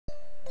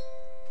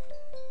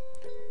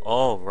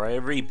Alright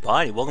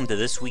everybody, welcome to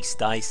this week's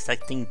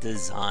Dissecting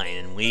Design,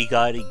 and we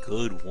got a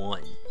good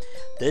one.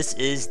 This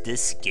is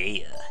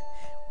Disgaea,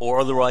 or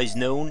otherwise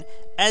known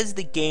as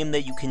the game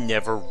that you can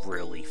never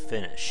really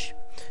finish.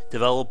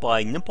 Developed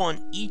by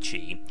Nippon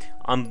Ichi,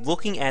 I'm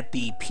looking at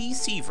the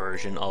PC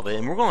version of it,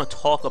 and we're going to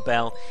talk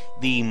about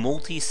the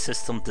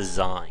multi-system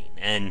design,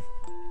 and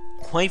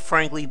quite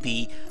frankly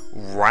the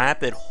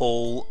rabbit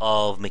hole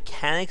of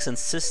mechanics and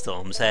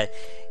systems that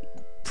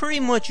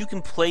pretty much you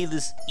can play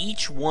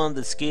each one of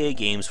the Disgaea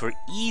games for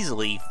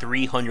easily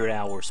 300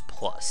 hours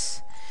plus.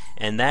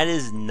 And that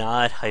is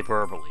not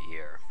hyperbole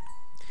here.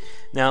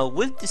 Now,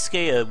 with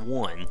Disgaea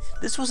 1,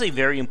 this was a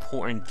very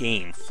important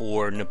game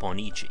for Nippon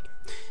Ichi.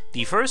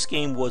 The first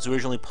game was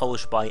originally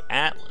published by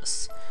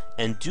Atlas,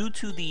 and due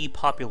to the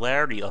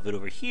popularity of it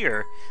over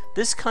here,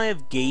 this kind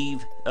of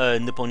gave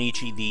Nippon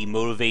Ichi the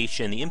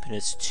motivation, the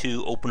impetus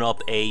to open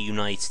up a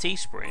United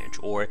States branch,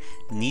 or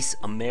NIS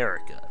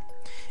America.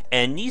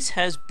 And NIS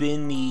has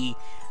been the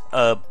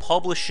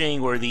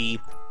publishing or the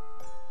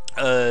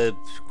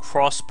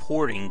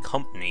cross-porting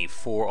company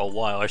for a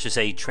while. I should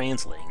say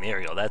translating. There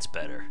we go, that's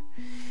better.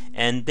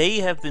 And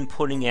they have been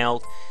putting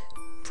out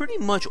pretty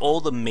much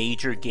all the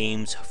major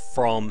games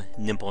from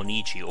Nippon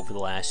Ichi over the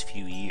last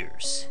few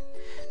years.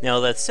 Now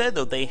that said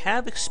though, they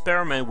have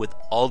experimented with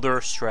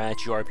other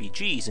strategy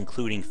RPGs,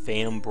 including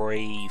Phantom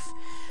Brave,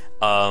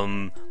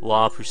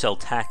 La Pucelle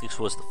Tactics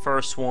was the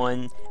first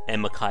one,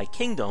 and Makai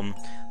Kingdom,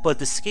 but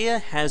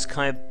Disgaea has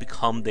kind of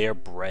become their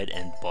bread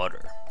and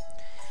butter.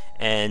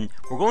 And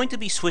we're going to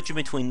be switching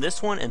between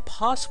this one and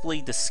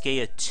possibly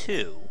Disgaea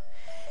 2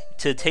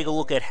 to take a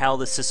look at how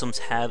the systems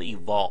have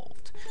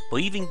evolved.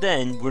 But even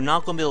then, we're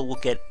not going to be able to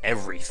look at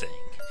everything,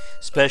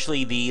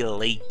 especially the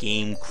late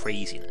game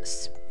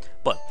craziness.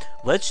 But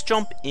let's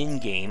jump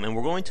in-game, and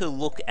we're going to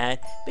look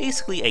at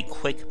basically a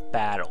quick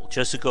battle,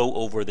 just to go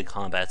over the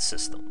combat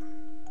system.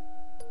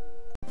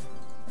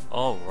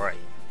 Alright,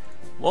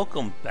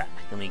 welcome back.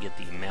 Let me get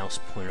the mouse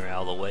pointer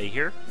out of the way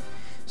here.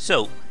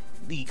 So,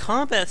 the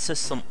combat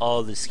system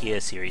of the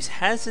Disgaea series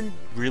hasn't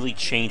really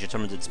changed in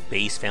terms of its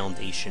base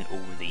foundation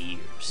over the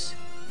years.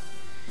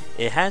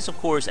 It has, of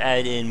course,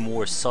 added in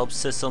more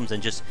subsystems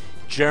and just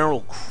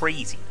general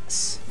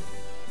craziness.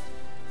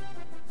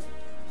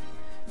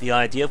 The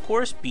idea, of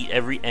course, beat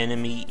every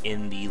enemy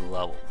in the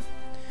level.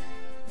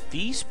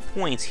 These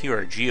points here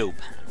are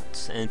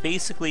geopanels, and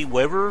basically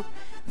whatever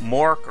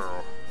marker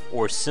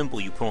or symbol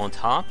you put on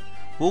top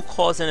will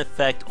cause an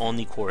effect on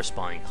the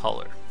corresponding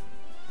color.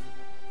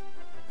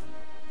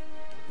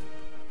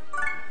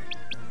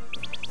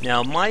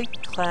 Now, my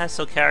class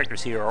of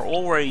characters here are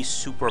already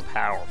super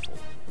powerful,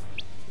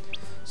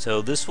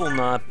 so this will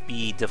not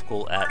be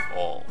difficult at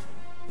all.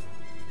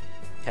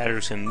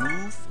 Characters can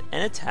move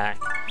and attack,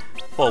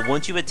 but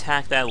once you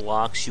attack, that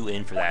locks you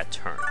in for that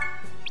turn.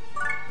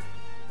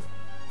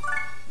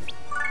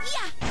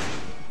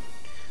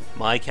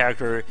 My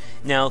character...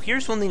 Now,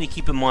 here's one thing to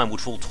keep in mind,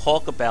 which we'll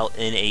talk about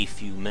in a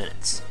few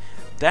minutes.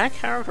 That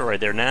character right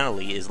there,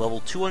 Natalie, is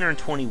level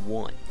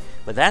 221,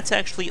 but that's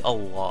actually a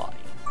lie.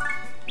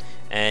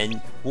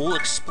 And we'll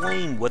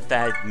explain what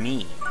that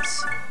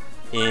means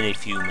in a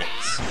few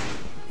minutes.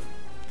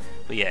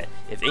 But yeah,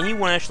 if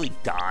anyone actually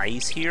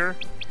dies here,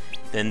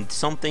 then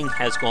something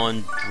has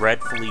gone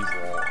dreadfully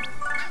wrong.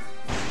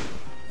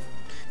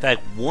 In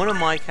fact, one of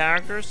my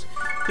characters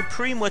could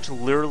pretty much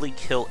literally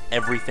kill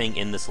everything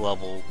in this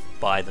level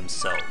by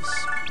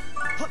themselves.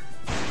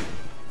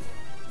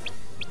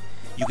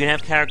 You can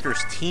have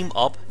characters team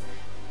up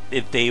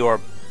if they are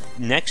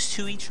next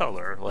to each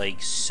other,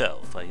 like so.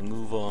 If I can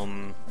move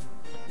like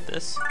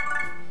this,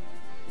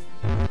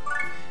 and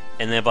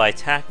then if I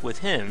attack with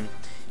him,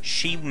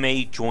 she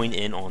may join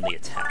in on the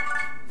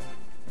attack.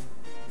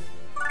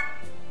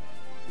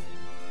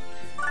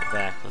 In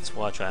fact, let's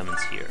watch what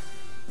happens here.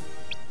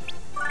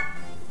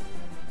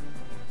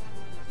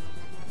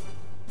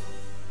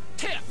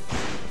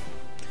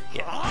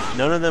 Yeah,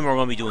 none of them are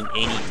going to be doing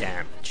any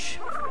damage.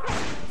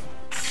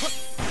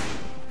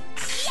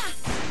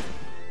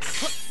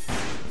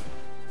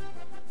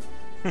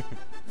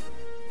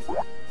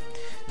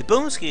 The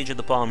bonus gauge at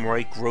the bottom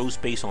right grows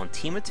based on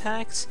team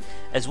attacks,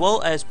 as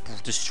well as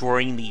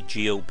destroying the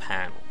geo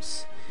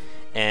panels.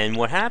 And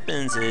what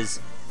happens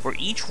is, for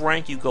each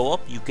rank you go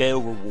up, you get a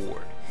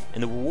reward.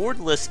 And the reward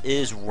list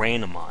is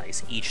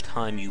randomized each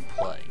time you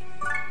play.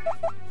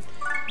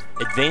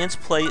 Advanced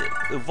play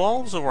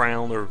evolves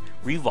around, or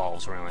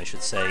revolves around I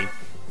should say,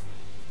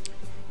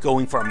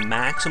 going for a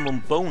maximum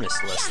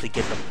bonus list to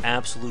get the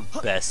absolute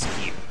best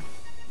gear.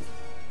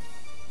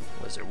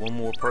 Was there one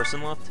more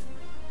person left?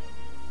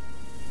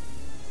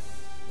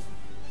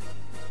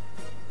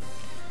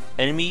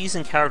 Enemies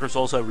and characters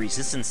also have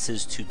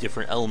resistances to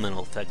different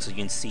elemental effects, as you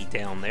can see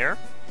down there.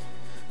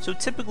 So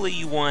typically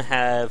you want to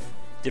have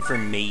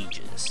different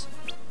mages.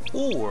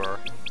 Or,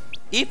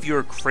 if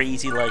you're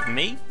crazy like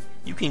me,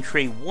 you can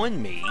create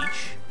one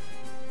mage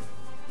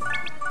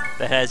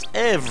that has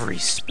every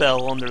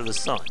spell under the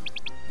sun.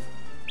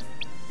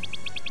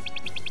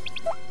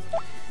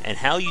 And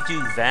how you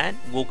do that,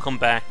 we'll come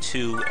back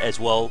to as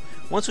well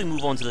once we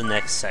move on to the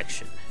next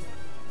section.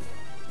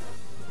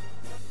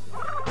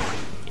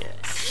 Yeah.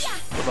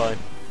 Bye-bye.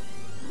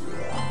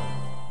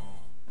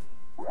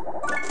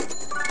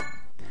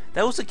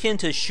 That was akin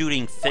to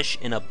shooting fish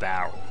in a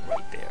barrel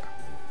right there.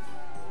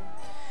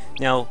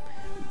 Now,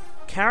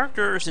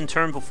 characters in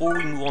turn, before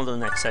we move on to the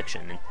next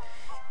section,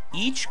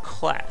 each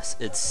class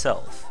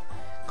itself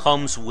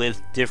comes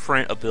with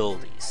different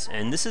abilities,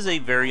 and this is a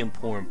very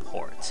important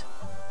part.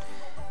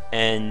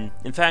 And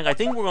in fact, I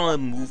think we're going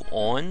to move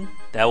on.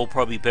 That will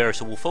probably be better.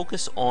 So we'll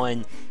focus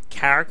on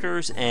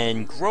characters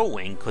and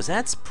growing, because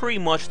that's pretty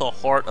much the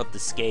heart of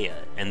Disgaea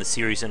and the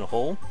series in a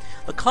whole.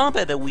 The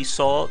combat that we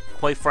saw,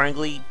 quite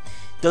frankly,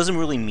 doesn't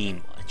really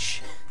mean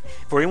much.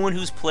 For anyone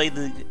who's played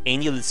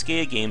any of the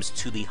Disgaea games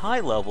to the high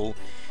level,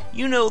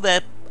 you know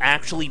that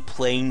actually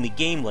playing the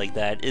game like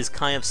that is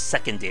kind of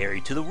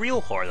secondary to the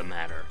real heart of the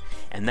matter,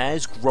 and that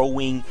is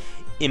growing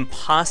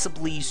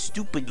impossibly,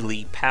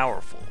 stupidly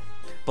powerful.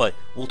 But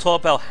we'll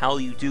talk about how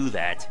you do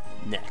that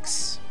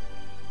next.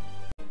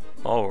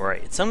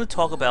 Alright, it's time to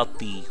talk about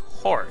the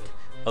heart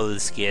of the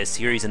Disgaea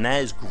series, and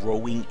that is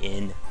growing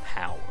in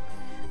power.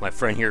 My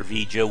friend here,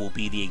 Disagea, will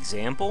be the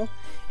example,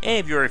 and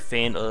if you're a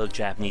fan of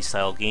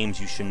Japanese-style games,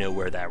 you should know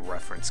where that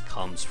reference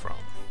comes from.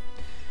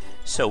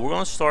 So we're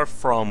going to start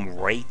from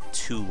right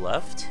to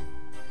left,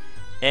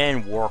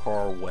 and work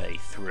our way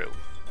through.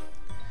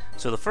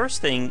 So the first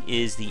thing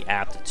is the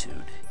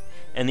aptitude,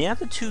 and the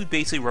aptitude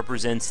basically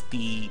represents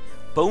the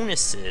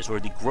bonuses or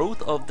the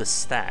growth of the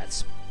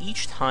stats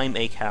each time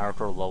a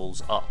character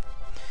levels up,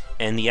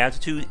 and the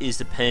aptitude is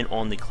dependent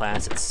on the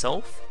class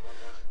itself,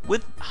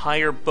 with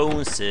higher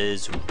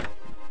bonuses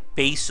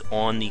based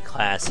on the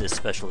class's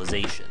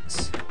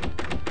specializations.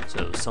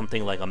 So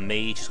something like a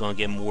mage is going to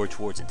get more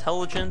towards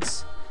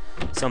intelligence,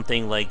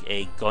 something like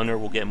a gunner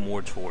will get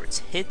more towards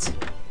hit,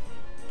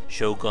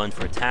 shogun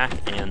for attack,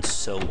 and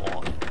so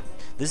on.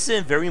 This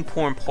is a very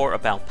important part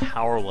about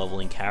power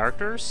leveling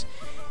characters,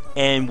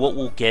 and what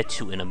we'll get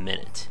to in a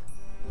minute.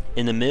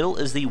 In the middle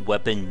is the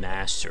weapon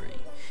mastery,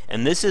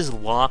 and this is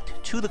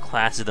locked to the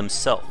classes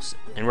themselves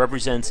and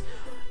represents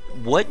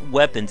what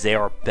weapons they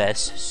are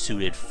best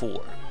suited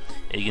for.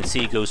 And you can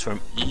see it goes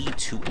from E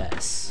to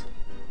S.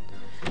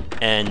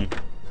 And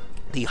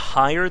the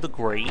higher the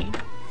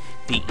grade,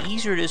 the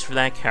easier it is for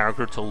that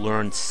character to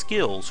learn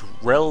skills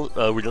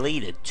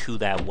related to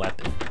that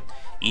weapon.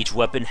 Each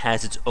weapon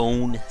has its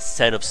own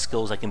set of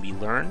skills that can be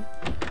learned.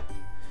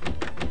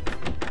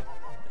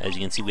 As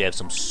you can see, we have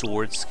some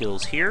sword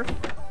skills here,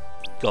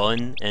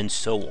 gun, and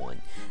so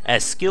on.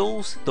 As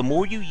skills, the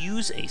more you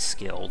use a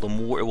skill, the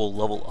more it will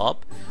level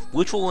up,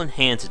 which will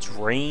enhance its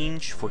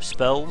range for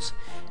spells,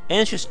 and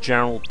its just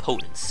general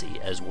potency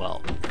as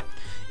well.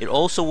 It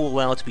also will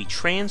allow it to be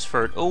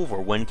transferred over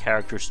when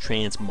characters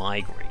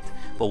transmigrate,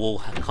 but we'll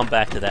come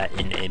back to that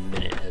in a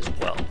minute as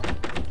well.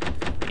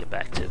 Get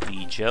back to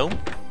Disagea.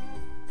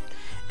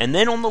 And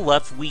then on the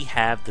left we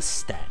have the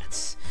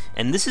stats,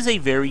 and this is a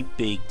very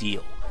big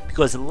deal,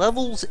 because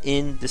levels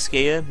in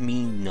Disgaea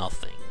mean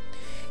nothing.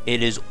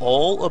 It is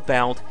all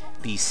about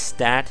the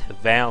stat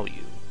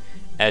value,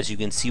 as you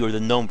can see, or the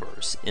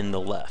numbers in the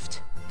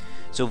left.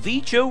 So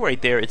Disagea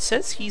right there, it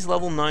says he's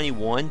level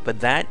 91, but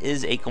that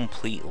is a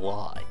complete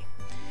lie.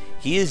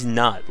 He is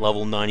not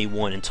level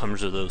 91 in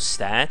terms of those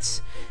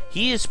stats.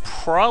 He is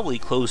probably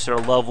closer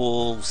to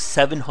level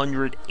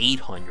 700,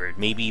 800,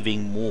 maybe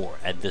even more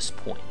at this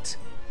point.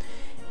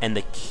 And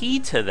the key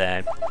to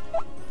that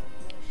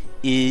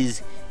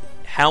is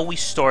how we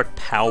start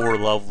power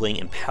leveling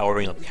and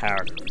powering up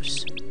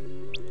characters.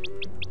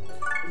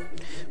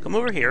 Come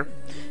over here.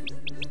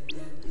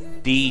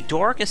 The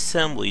Dark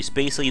Assembly is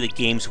basically the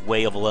game's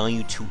way of allowing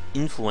you to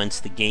influence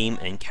the game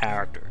and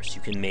characters.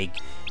 You can make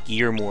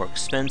gear more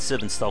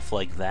expensive and stuff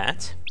like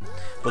that.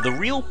 But the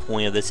real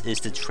point of this is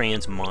to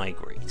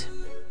transmigrate.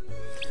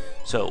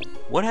 So,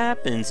 what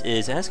happens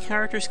is, as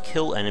characters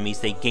kill enemies,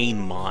 they gain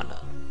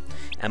mana.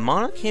 And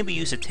mana can be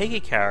used to take a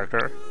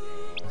character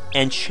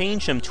and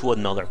change them to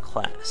another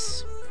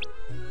class.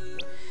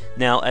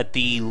 Now, at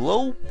the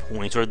low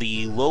points, or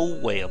the low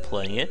way of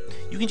playing it,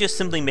 you can just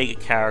simply make a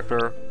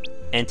character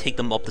and take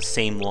them up the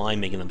same line,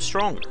 making them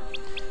stronger.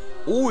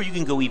 Or you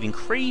can go even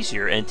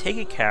crazier and take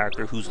a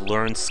character who's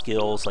learned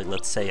skills, like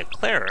let's say a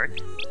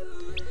cleric,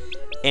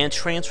 and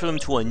transfer them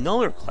to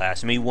another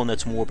class, maybe one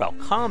that's more about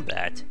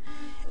combat,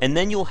 and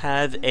then you'll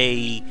have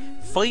a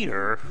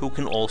fighter who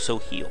can also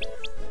heal.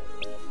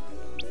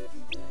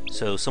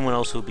 So someone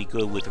else who would be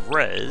good with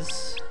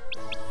res.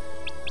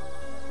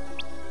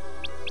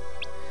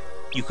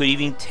 You could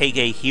even take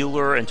a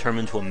healer and turn him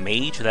into a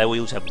mage, so that way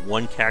you always have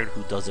one character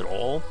who does it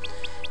all,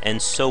 and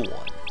so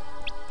on.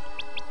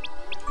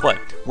 But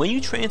when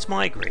you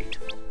transmigrate,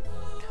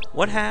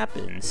 what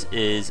happens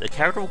is a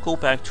character will go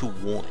back to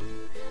 1,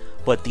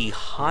 but the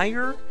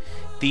higher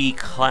the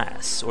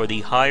class, or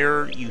the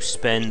higher you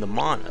spend the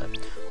mana,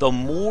 the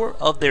more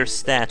of their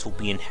stats will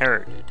be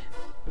inherited.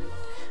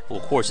 Well,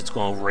 of course, it's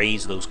going to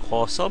raise those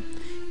costs up,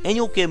 and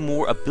you'll get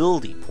more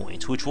ability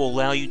points, which will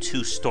allow you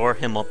to start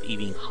him up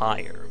even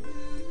higher.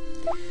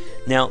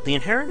 Now, the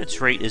inheritance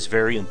rate is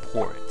very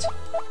important,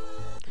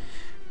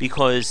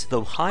 because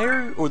the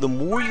higher or the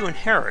more you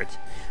inherit,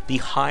 the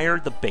higher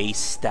the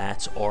base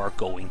stats are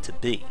going to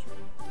be.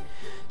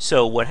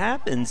 So what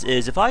happens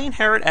is, if I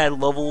inherit at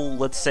level,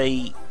 let's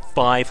say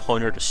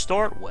 500 to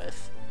start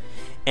with,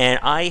 and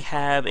I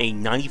have a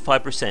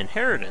 95%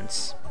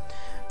 inheritance,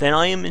 then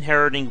I am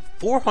inheriting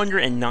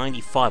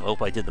 495, I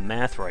hope I did the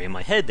math right in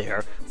my head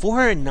there,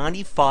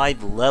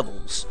 495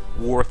 levels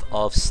worth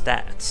of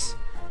stats.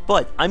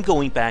 But I'm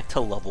going back to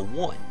level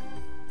 1.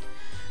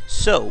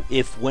 So,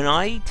 if when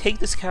I take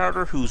this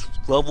character who's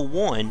level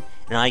 1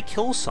 and I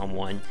kill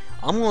someone,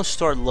 I'm going to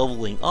start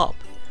leveling up.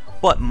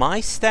 But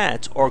my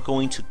stats are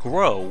going to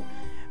grow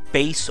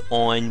based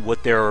on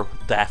what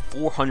that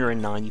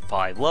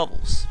 495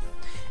 levels.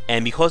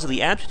 And because of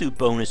the aptitude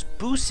bonus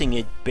boosting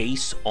it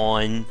based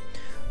on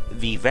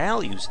the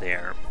values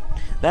there,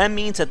 that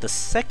means that the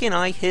second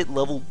I hit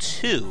level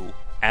 2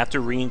 after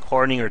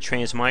reincarnating or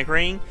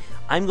transmigrating,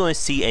 I'm going to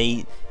see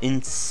an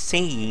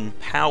insane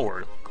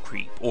power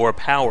creep or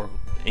power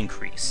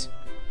increase,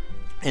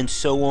 and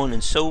so on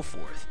and so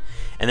forth.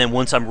 And then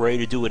once I'm ready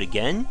to do it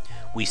again,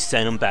 we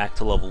send them back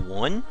to level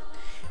 1,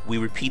 we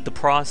repeat the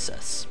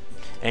process.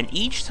 And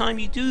each time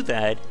you do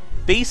that,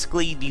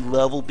 basically the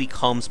level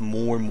becomes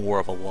more and more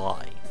of a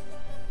lie.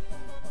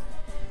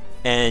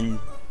 And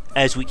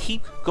as we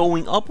keep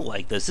going up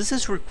like this, this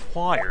is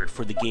required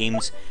for the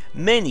game's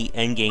many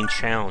endgame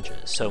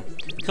challenges. So,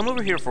 come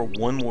over here for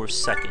one more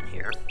second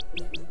here.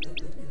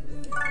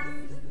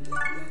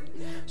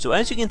 So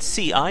as you can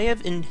see, I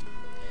have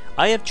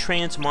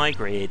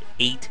transmigrated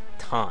 8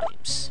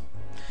 times.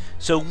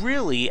 So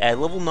really, at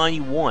level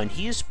 91,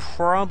 he is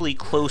probably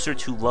closer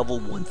to level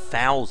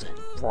 1000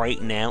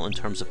 right now in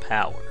terms of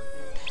power.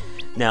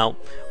 Now,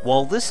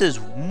 while this is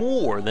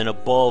more than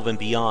above and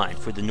beyond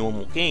for the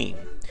normal game,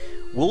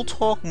 we'll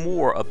talk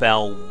more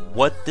about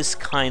what this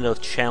kind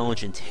of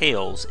challenge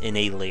entails in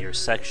a later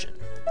section.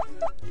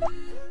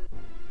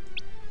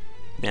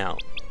 Now,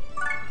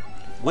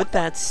 with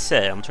that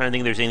said, I'm trying to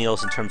think if there's anything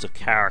else in terms of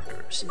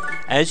characters.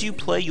 As you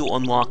play, you'll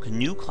unlock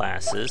new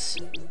classes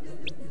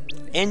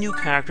and new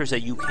characters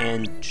that you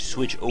can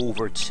switch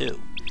over to,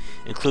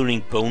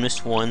 including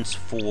bonus ones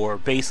for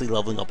basically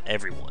leveling up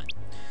everyone.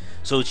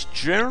 So it's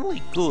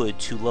generally good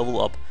to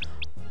level up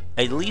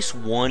at least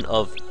one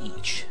of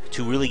each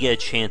to really get a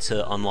chance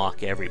to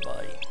unlock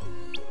everybody.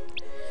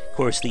 Of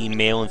course, the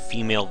male and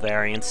female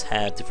variants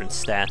have different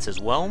stats as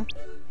well,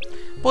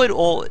 but it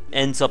all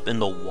ends up in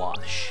the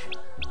wash.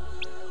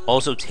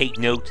 Also take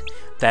note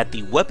that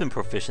the weapon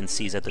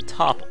proficiencies at the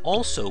top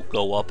also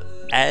go up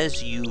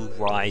as you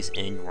rise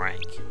in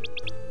rank.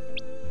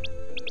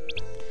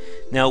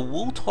 Now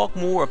we'll talk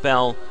more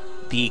about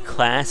the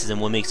classes and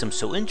what makes them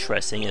so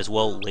interesting as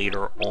well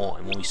later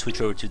on when we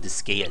switch over to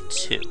Disgaea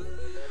 2.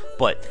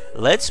 But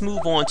let's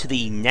move on to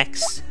the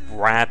next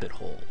rabbit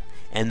hole,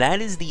 and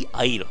that is the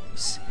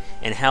items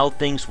and how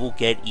things will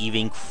get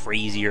even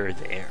crazier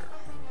there.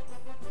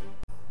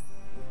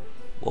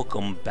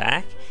 Welcome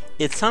back.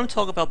 It's time to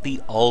talk about the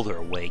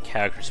other way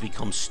characters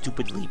become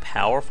stupidly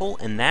powerful,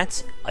 and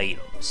that's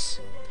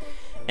items.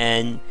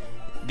 And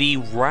the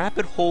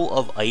rabbit hole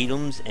of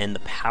items and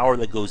the power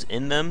that goes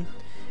in them,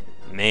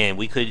 man,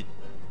 we could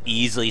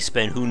easily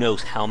spend who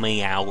knows how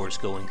many hours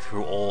going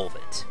through all of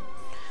it.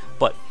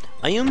 But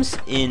items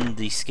in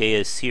the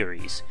Disgaea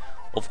series,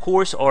 of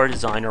course, are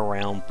designed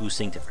around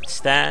boosting different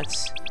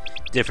stats,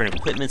 different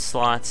equipment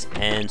slots,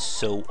 and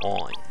so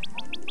on.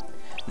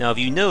 Now, if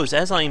you notice,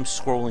 as I am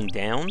scrolling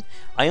down,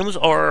 items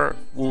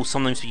will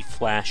sometimes be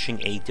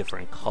flashing a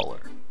different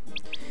color.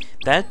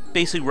 That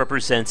basically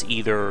represents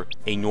either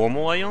a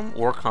normal item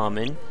or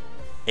common,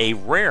 a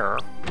rare,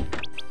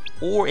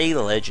 or a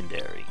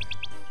legendary.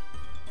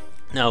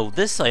 Now,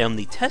 this item,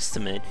 the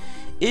Testament,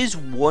 is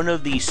one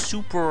of the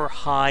super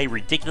high,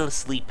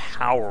 ridiculously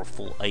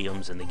powerful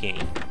items in the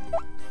game.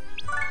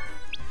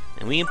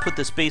 And we can put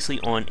this basically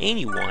on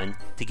anyone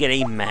to get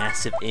a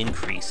massive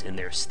increase in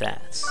their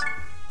stats.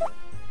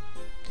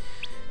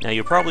 Now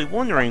you're probably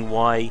wondering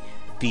why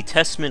the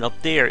Testament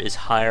up there is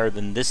higher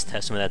than this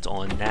Testament that's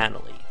on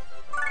Natalie,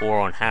 or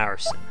on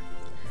Harrison.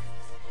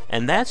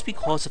 And that's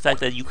because of the fact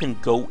that you can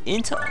go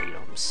into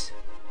items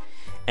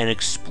and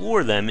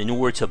explore them in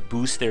order to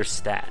boost their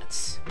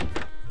stats.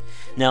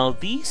 Now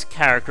these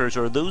characters,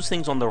 or those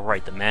things on the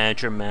right, the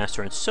Manager,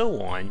 Master, and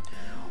so on,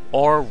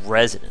 are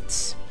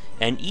residents.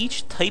 And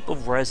each type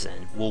of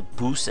resident will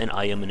boost an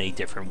item in a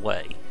different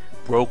way.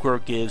 Broker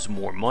gives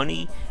more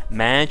money,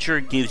 Manager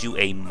gives you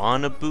a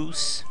mana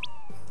boost,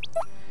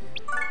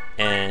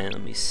 and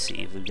let me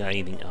see if we've got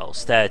anything else.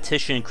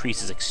 Statistician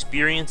increases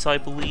experience, I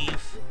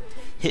believe.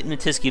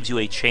 Hypnotist gives you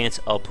a chance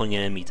of putting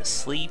an enemy to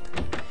sleep.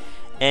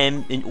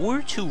 And in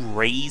order to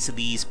raise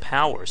these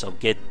powers,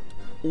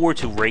 or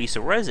to raise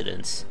the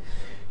residents,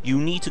 you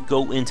need to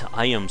go into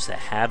items that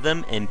have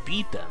them and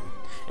beat them.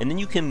 And then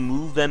you can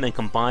move them and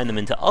combine them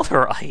into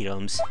other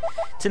items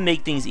to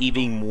make things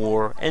even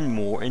more and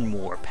more and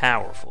more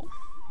powerful.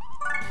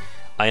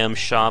 item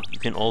shop, you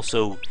can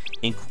also,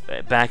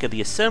 back at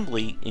the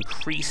assembly,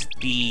 increase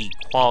the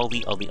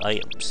quality of the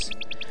items.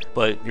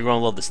 But you're going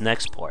to love this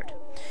next part.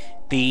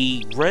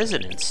 The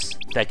residents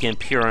that can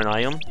appear on an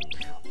item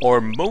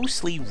are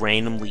mostly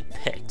randomly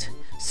picked.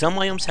 Some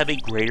items have a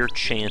greater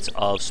chance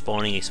of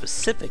spawning a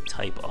specific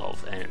type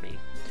of enemy,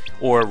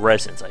 or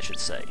residents, I should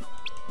say.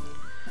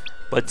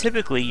 But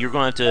typically, you're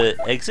going to have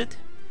to exit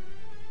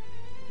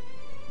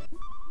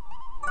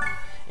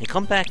and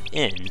come back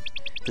in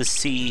to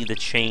see the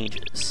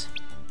changes.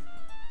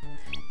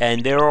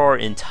 And there are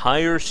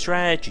entire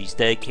strategies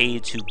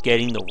dedicated to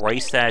getting the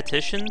right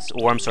statisticians,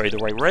 or I'm sorry, the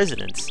right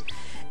residents,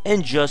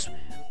 and just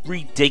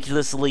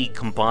ridiculously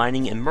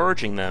combining and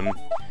merging them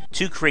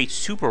to create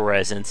super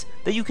residents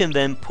that you can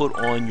then put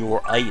on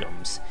your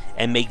items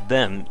and make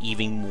them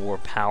even more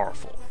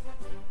powerful.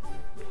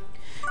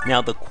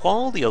 Now, the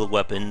quality of the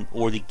weapon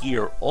or the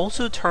gear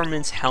also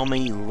determines how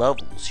many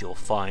levels you'll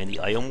find in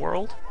the item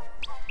world,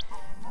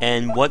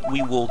 and what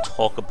we will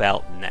talk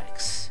about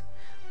next.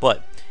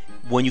 But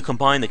when you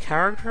combine the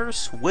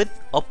characters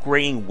with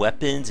upgrading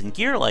weapons and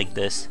gear like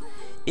this,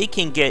 it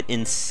can get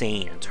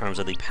insane in terms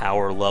of the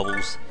power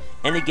levels,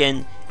 and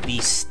again, the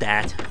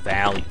stat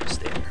values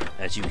there,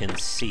 as you can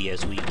see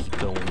as we keep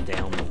going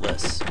down the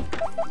list.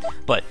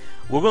 But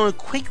we're going to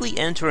quickly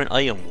enter an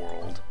item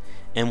world,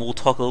 and we'll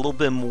talk a little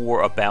bit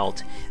more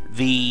about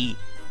the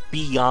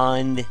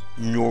beyond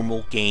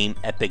normal game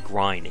epic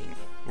grinding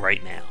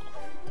right now.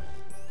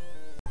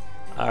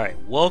 Alright,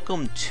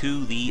 welcome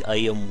to the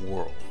item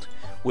world,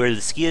 where the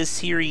Disgaea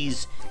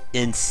series'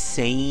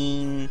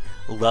 insane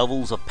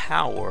levels of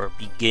power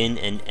begin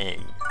and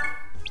end.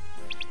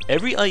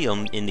 Every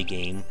item in the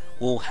game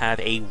will have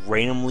a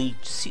randomly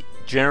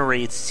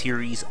generated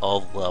series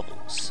of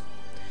levels.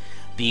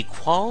 The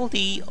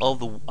quality of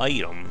the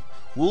item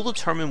will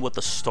determine what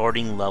the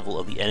starting level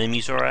of the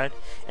enemies are at,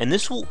 and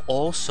this will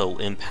also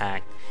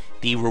impact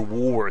the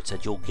rewards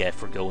that you'll get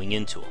for going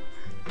into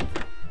them.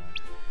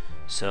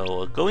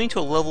 So going to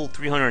a level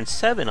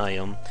 307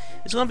 item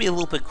is going to be a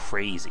little bit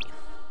crazy.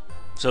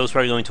 So it's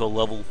probably going to a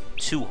level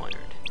 200.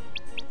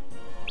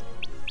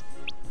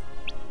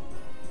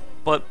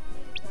 But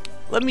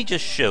let me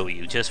just show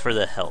you, just for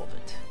the hell of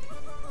it.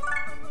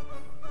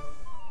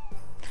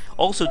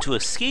 Also, to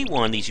escape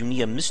one of these, you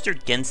need a Mr.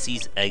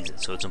 Gensi's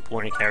exit, so it's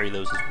important to carry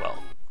those as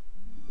well.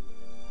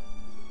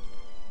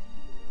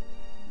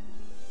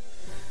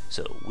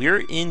 So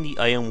we're in the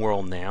item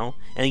world now,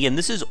 and again,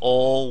 this is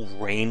all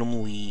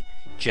randomly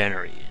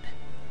generated.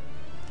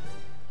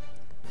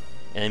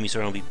 Enemies are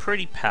going to be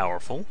pretty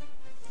powerful.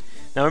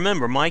 Now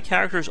remember, my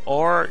characters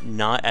are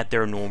not at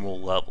their normal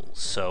levels,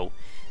 so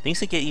things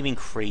can get even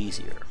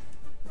crazier.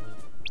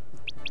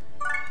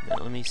 Now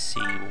let me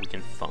see what we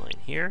can find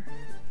here.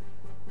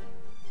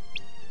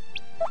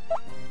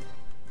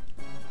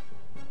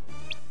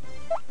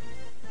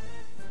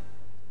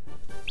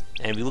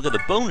 And if you look at the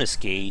bonus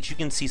gauge, you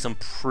can see some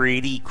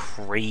pretty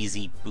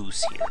crazy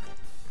boosts here.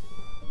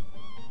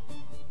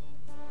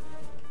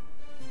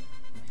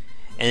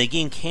 And the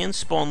game can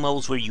spawn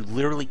levels where you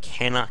literally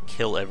cannot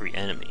kill every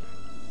enemy.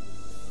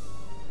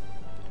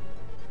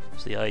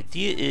 So the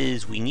idea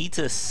is we need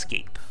to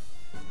escape.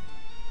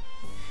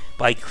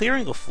 By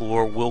clearing a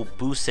floor, we'll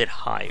boost it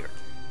higher.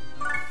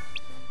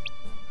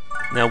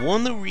 Now,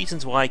 one of the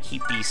reasons why I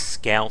keep these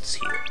scouts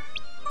here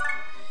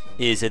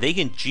is that they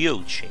can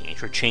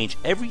geo-change, or change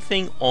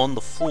everything on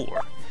the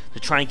floor to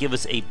try and give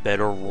us a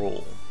better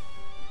roll.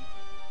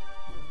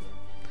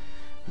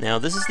 Now,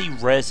 this is the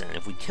resin.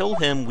 If we kill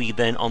him, we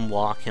then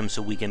unlock him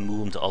so we can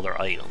move him to other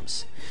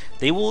items.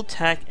 They will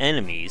attack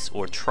enemies,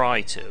 or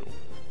try to.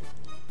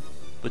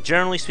 But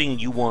generally speaking,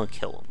 you want to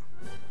kill him.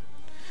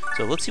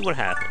 So let's see what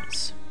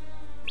happens.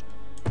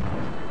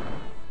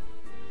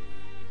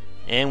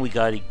 And we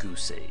got a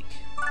goose egg.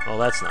 Oh,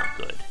 that's not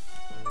good.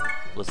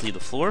 Let's leave the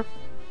floor.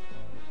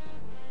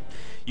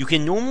 You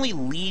can normally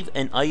leave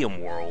an item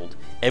world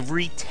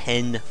every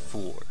 10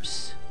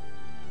 floors.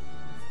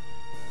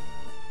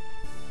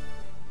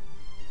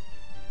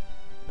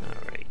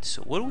 Alright,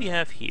 so what do we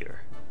have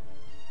here?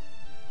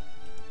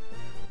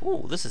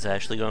 Oh, this is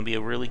actually going to be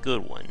a really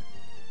good one,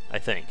 I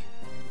think.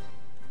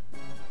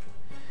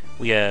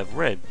 We have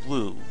red,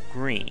 blue,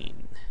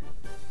 green,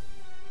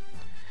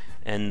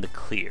 and the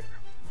clear.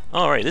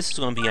 Alright, this is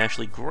going to be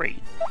actually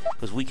great,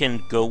 because we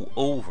can go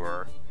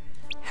over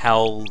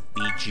how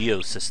the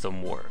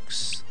geosystem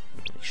works.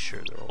 Make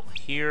sure they're all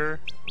here.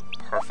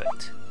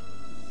 Perfect.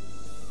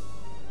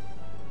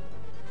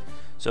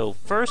 So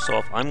first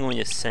off, I'm going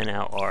to send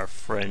out our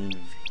friend.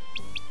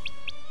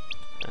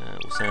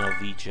 We'll send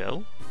out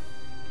Joe.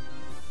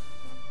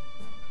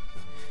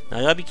 Now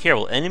I gotta be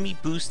careful. Enemy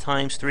boost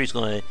times 3 is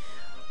going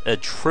to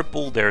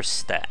triple their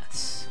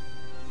stats.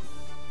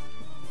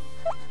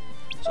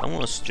 So I'm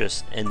going to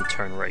just end the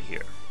turn right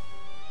here.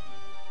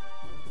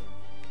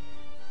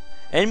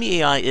 Enemy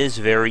AI is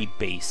very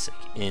basic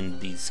in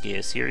the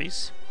Disgaea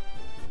series.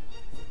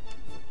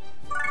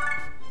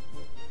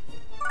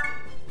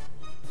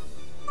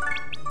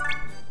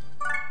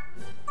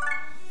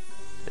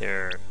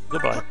 There.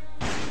 Goodbye.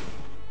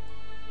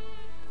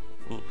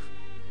 Ooh.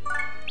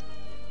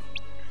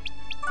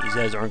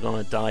 These guys aren't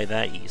going to die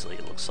that easily,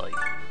 it looks like.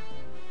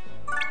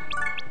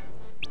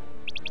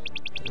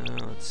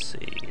 Let's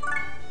see.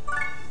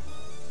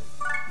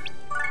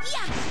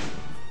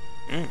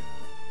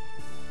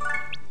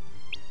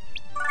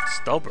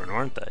 Stubborn,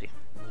 aren't they?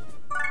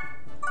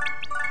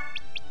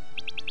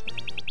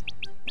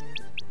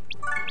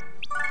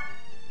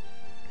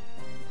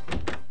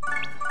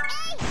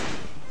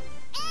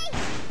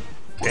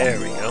 There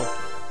we go.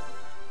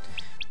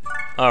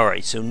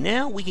 Alright, so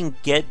now we can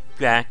get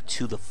back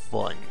to the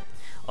fun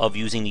of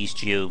using these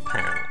geo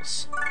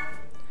panels.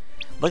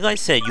 Like I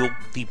said,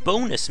 the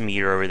bonus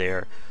meter over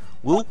there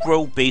will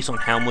grow based on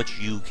how much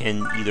you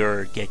can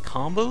either get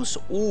combos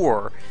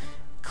or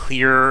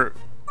clear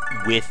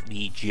with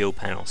the geo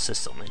panel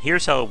system. And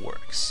here's how it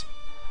works.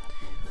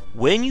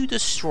 When you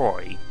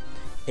destroy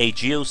a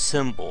geo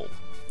symbol,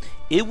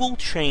 it will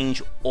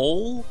change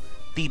all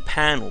the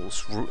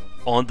panels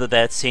onto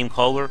that same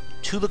color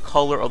to the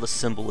color of the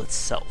symbol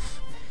itself.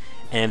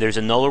 And there's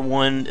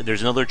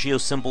another geo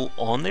symbol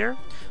on there,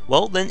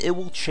 well then it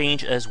will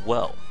change as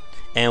well.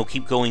 And it'll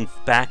keep going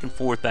back and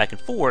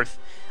forth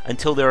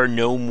until there are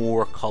no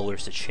more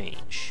colors to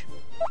change.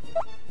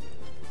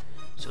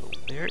 So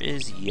where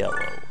is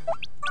yellow?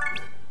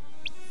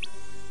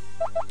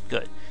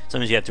 Good.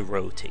 Sometimes you have to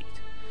rotate.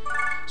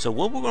 So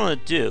what we're going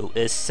to do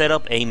is set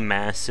up a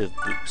massive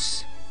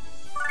boost.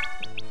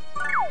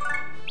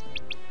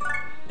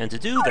 And to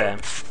do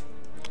that,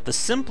 the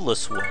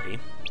simplest way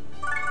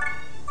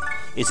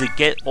is to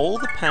get all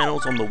the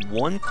panels on the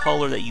one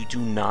color that you do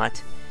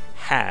not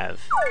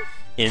have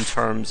in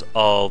terms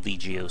of the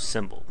geo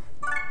symbol.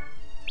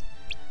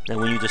 Now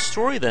when you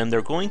destroy them,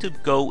 they're going to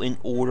go in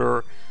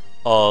order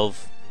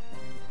of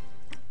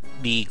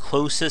the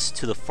closest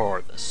to the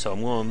farthest. So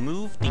I'm going to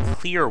move the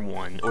clear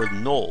one, or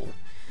null,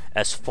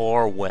 as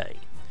far away,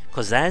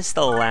 because that's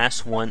the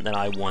last one that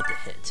I want to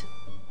hit.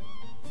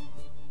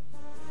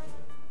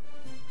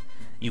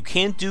 You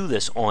can't do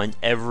this on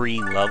every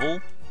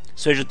level,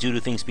 especially due to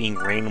things being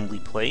randomly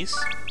placed.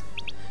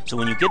 So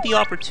when you get the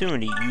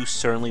opportunity, you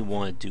certainly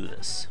want to do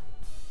this.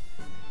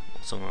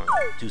 So I'm going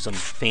to do some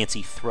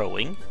fancy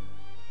throwing.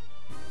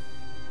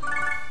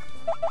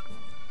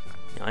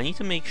 Now I need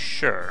to make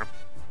sure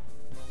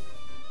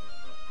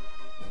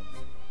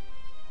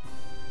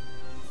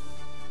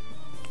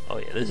oh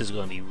yeah, this is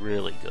going to be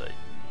really good.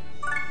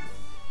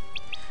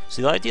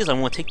 So the idea is I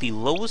want to take the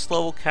lowest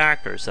level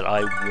characters that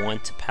I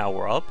want to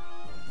power up,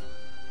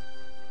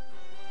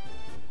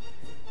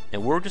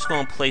 and we're just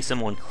going to place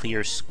them on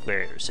clear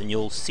squares, and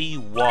you'll see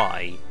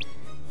why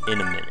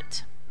in a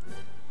minute.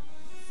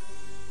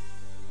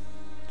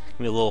 It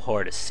can be a little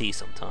hard to see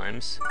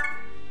sometimes.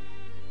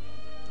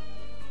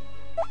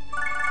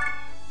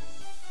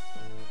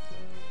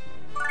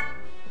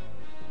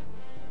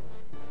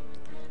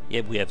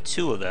 Yep, we have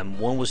two of them.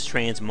 One was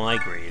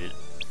transmigrated.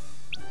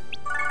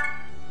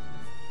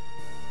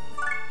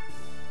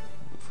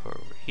 Move her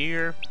over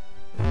here.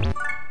 Alright,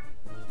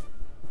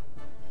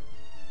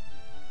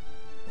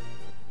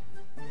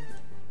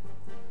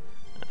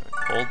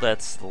 all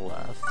that's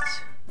left.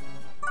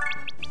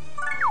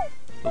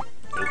 Oop,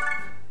 oop.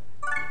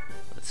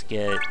 Let's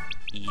get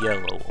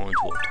yellow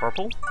onto a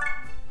purple.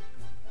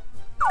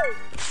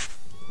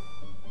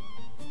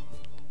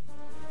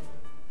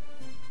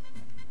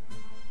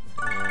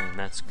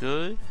 That's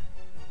good.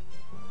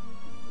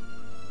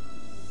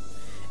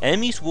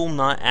 Enemies will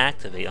not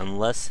activate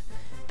unless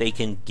they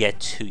can get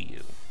to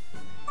you.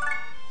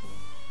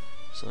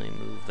 So let me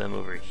move them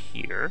over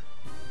here.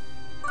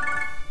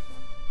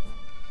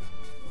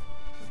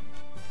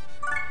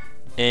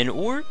 In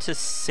order to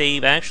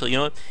save, actually, you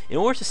know what? In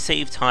order to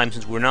save time,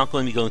 since we're not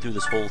going to be going through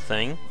this whole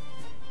thing,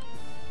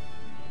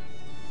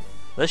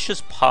 let's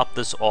just pop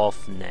this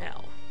off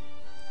now.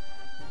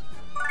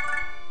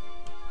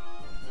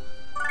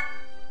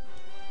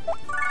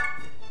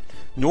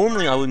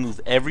 Normally I would move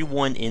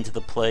everyone into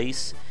the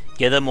place,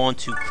 get them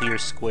onto clear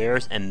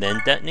squares, and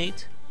then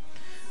detonate.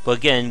 But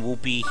again, we'll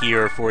be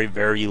here for a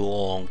very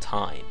long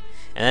time.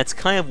 And that's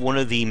kind of one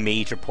of the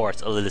major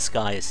parts of the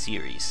Disgaea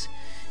series.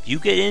 If you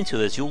get into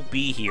this, you'll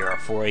be here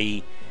for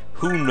a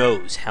who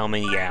knows how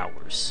many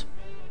hours.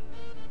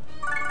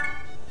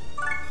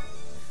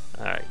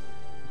 Alright.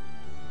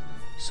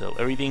 So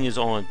everything is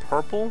on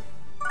purple.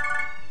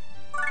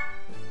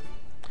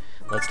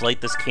 Let's light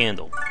this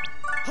candle.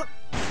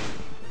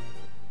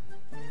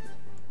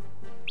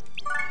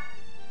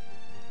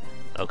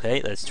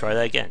 Okay, let's try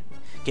that again.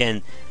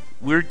 Again,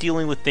 we're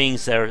dealing with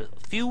things that are a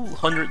few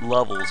hundred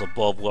levels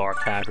above what our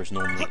characters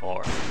normally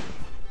are.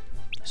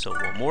 So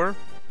one more.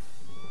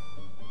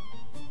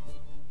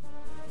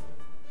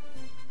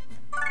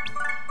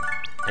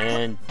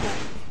 And boom.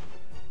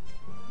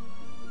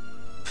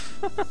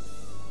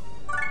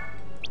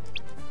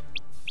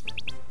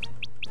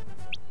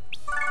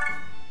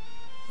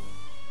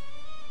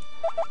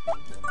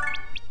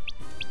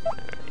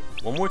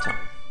 Alright, one more time.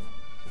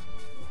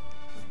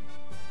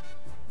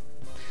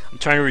 I'm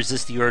trying to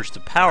resist the urge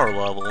to power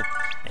level,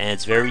 and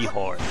it's very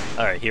hard.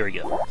 Alright, here we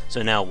go.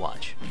 So now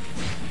watch.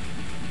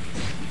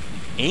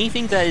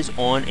 Anything that is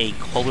on a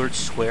colored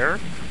square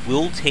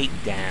will take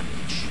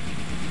damage.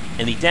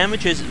 And the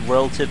damage is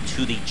relative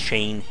to the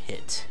chain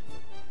hit.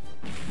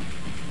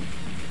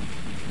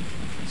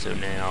 So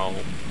now,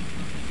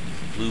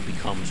 blue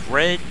becomes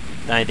red,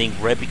 then I think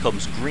red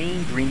becomes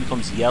green, green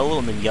becomes yellow,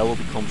 and then yellow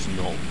becomes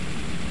null.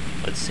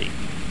 Let's see.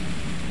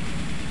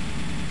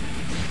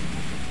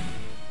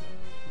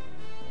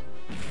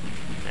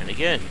 And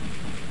again.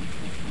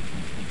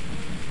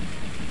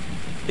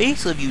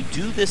 Basically, if you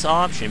do this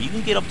option, you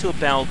can get up to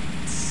about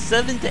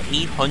 700 to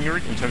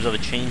 800 in terms of a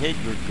chain hit,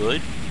 you're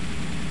good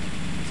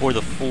for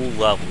the full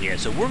level. Yeah,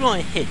 so we're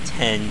going to hit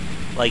 10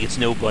 like it's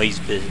nobody's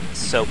business.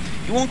 So,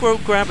 you won't go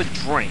grab a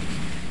drink.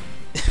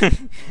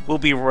 We'll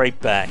be right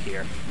back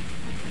here.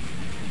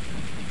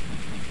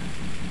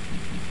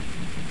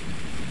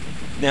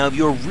 Now, if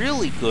you're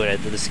really good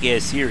at the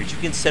Disgaea series, you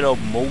can set up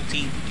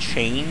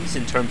multi-chains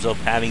in terms of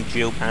having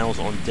geo panels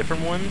on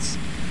different ones,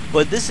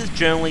 but this is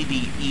generally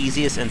the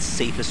easiest and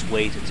safest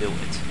way to do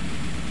it.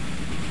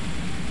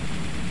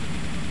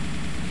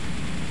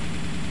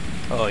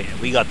 Oh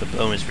yeah, we got the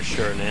bonus for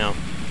sure now.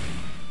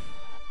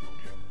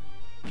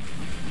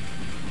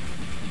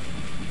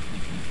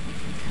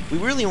 We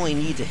really only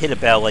need to hit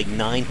about like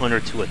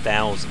 900 to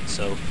 1,000,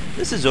 so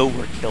this is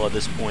overkill at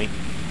this point.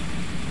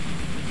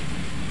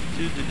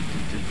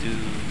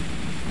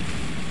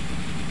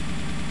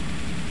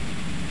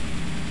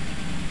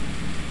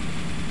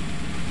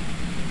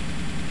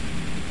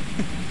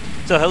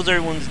 So how's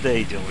everyone's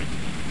day doing?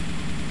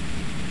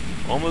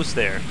 Almost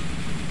there.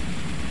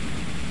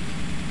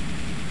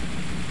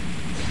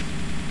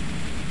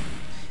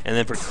 And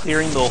then for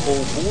clearing the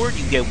whole board,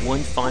 you get one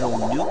final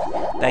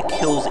nuke that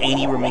kills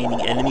any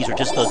remaining enemies or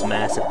just does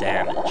massive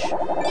damage.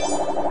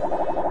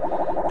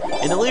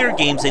 In the later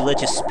games, they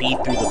let you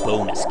speed through the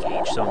bonus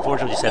gauge, so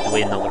unfortunately you just have to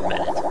wait another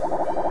minute.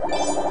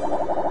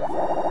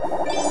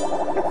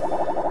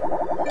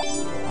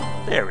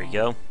 There we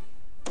go.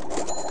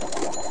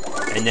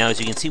 And now, as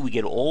you can see, we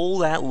get all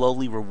that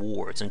lovely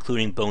rewards,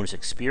 including bonus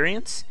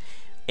experience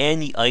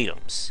and the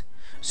items.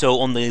 So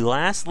on the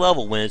last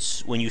level,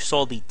 when you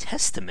saw the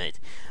Testament,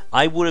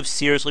 I would have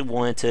seriously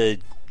wanted to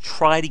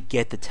try to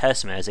get the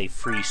Testament as a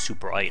free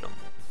super item.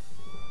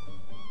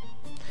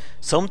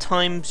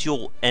 Sometimes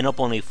you'll end up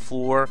on a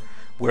floor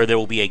where there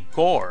will be a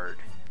guard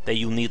that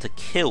you'll need to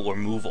kill or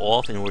move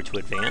off in order to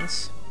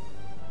advance.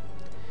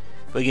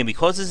 But again,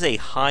 because this is a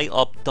high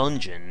up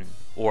dungeon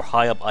or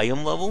high up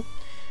item level,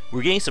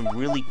 we're getting some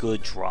really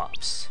good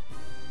drops.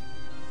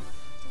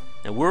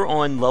 Now we're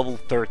on level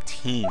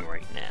 13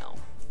 right now.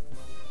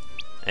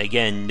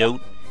 Again,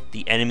 note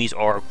the enemies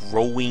are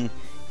growing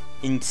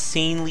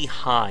insanely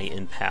high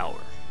in power.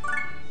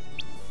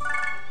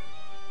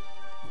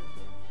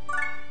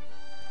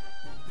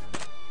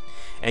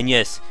 And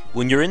yes,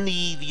 when you're in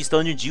these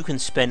dungeons, you can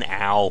spend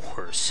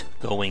hours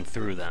going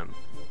through them.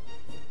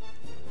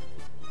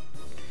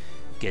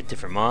 Get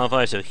different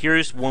modifiers. So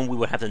here's one we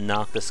would have to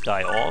knock this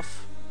guy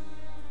off.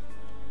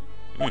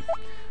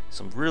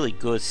 Some really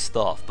good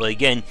stuff. But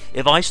again,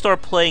 if I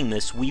start playing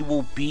this, we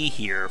will be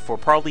here for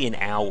probably an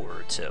hour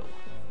or two.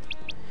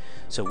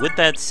 So with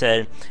that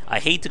said, I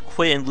hate to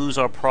quit and lose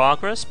our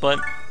progress, but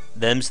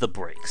them's the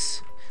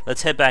breaks.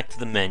 Let's head back to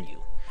the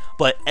menu.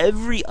 But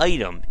every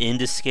item in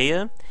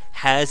Disgaea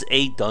has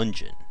a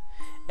dungeon.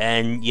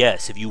 And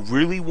yes, if you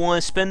really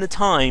want to spend the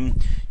time,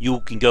 you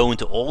can go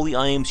into all the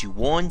items you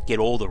want, get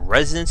all the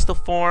residents to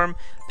farm,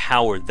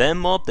 power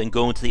them up, then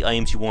go into the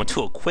items you want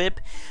to equip,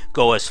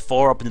 go as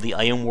far up into the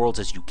item worlds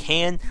as you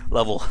can,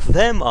 level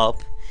them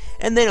up,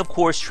 and then of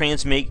course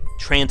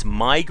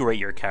transmigrate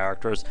your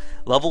characters,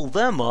 level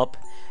them up,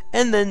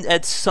 and then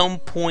at some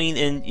point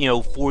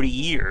in 40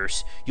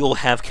 years, you'll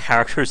have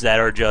characters that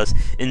are just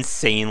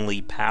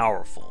insanely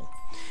powerful.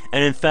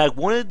 And in fact,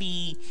 one of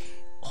the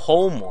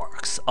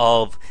hallmarks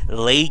of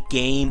late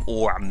game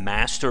or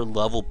master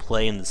level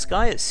play in the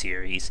Disgaea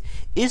series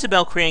is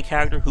about creating a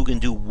character who can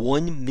do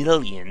 1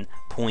 million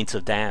points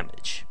of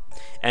damage.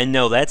 And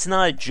no, that's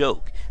not a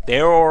joke.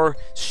 There are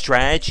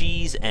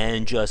strategies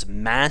and just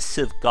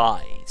massive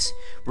guides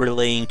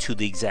relating to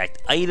the exact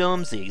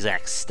items, the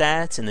exact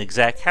stats, and the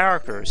exact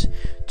characters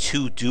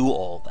to do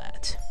all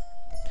that.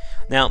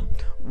 Now,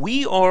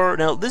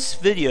 this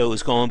video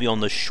is going to be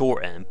on the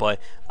short end, but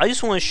I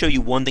just want to show you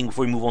one thing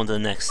before we move on to the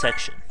next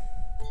section.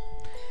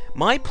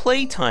 My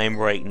playtime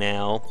right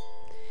now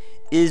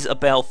is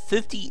about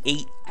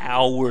 58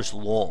 hours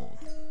long.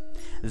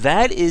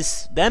 That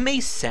may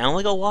sound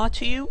like a lot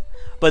to you,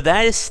 but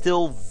that is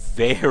still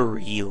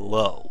very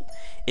low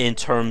in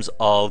terms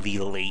of the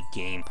late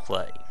game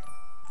play.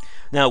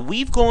 Now,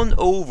 we've gone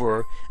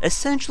over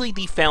essentially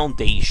the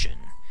foundation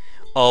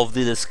of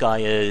the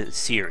Disgaea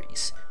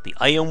series. The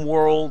item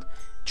world,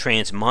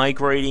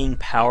 transmigrating,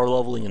 power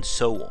leveling, and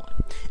so on.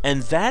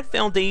 And that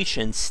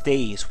foundation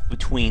stays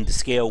between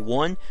Disgaea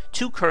 1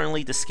 to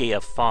currently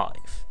Disgaea 5.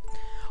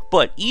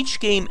 But each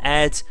game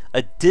adds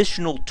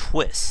additional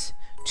twists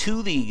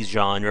to the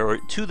genre, or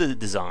to the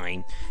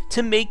design,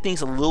 to make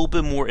things a little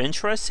bit more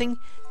interesting,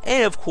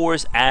 and of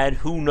course add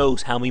who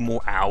knows how many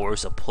more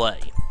hours of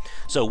play.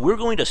 So we're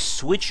going to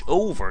switch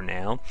over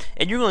now,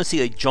 and you're going to see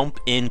a jump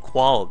in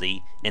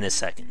quality in a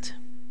second.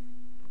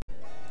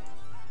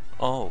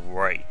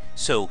 Alright,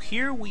 so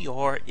here we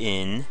are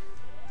in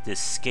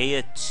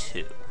Disgaea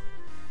 2.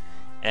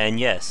 And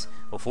yes,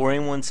 before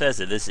anyone says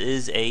it, this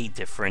is a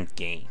different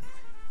game.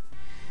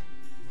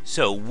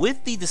 So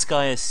with the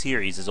Disgaea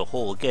series as a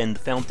whole, again, the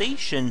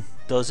foundation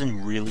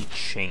doesn't really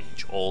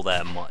change all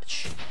that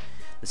much.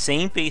 The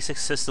same basic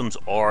systems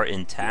are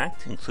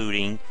intact,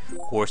 including, of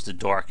course, the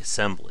Dark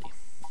Assembly.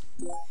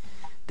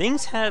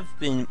 Things have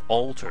been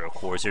altered, of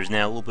course. There's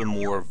now a little bit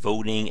more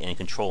voting and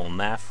control on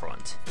that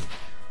front.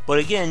 But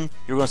again,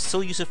 you're going to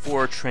still use it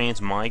for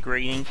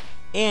transmigrating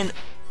and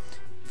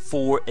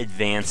for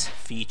advanced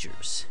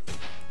features.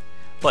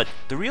 But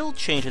the real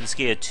change that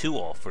Disgaea 2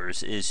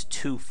 offers is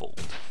twofold.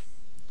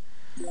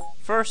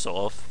 First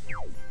off,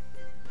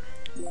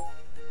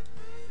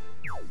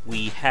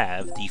 we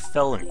have the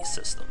felony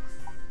system.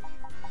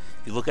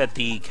 If you look at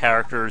the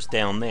characters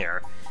down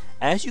there,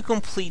 as you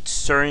complete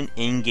certain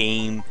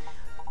in-game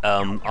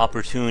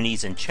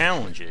opportunities and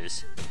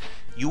challenges,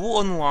 you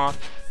will unlock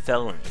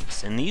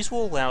felonies, and these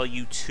will allow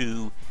you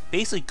to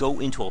basically go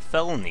into a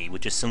felony,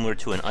 which is similar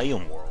to an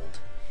item world,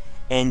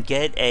 and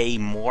get a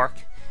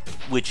mark,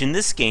 which in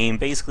this game,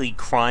 basically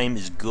crime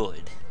is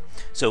good.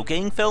 So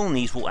getting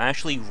felonies will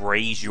actually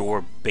raise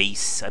your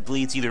base, I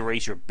believe it's either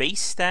raise your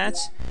base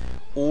stats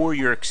or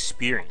your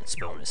experience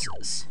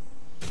bonuses.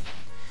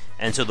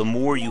 And so the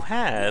more you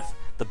have,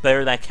 the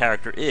better that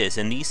character is,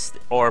 and these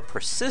are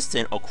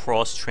persistent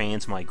across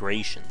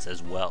transmigrations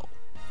as well.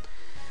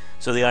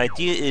 So the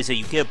idea is that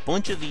you get a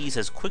bunch of these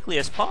as quickly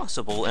as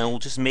possible, and it will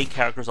just make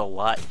characters a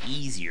lot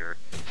easier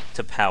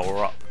to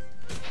power up.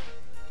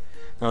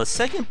 Now the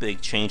second big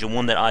change, and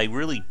one that I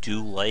really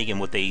do like and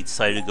what they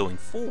decided going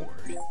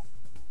forward,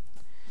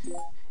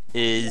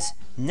 is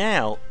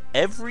now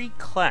every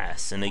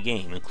class in the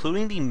game,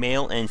 including the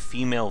male and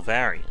female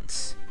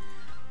variants,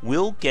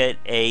 will get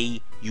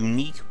a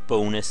unique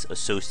bonus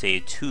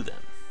associated to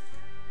them.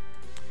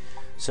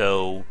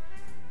 So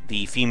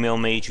the female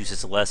mage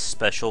uses less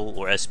special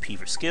or SP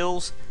for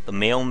skills, the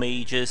male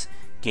mages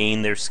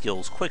gain their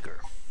skills quicker.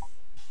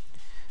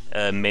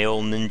 A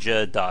male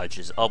ninja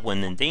dodges up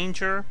when in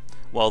danger,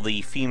 while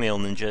the female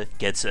ninja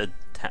gets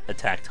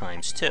attack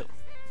times 2.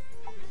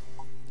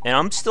 And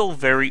I'm still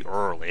very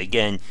early.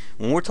 Again,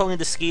 when we're talking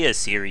the Disgaea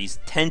series,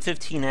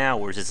 10-15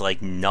 hours is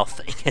like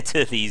nothing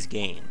to these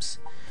games.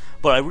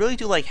 But I really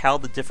do like how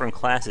the different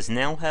classes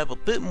now have a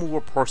bit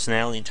more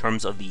personality in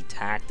terms of the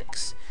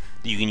tactics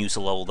that you can use to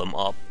level them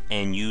up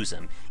and use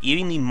them.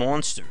 Even the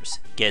monsters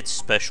get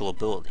special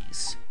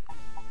abilities.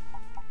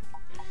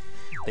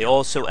 They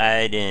also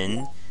add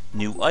in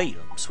new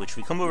items, which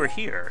we come over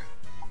here.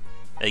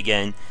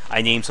 Again,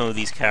 I named some of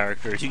these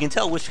characters. You can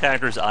tell which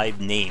characters I've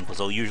named, because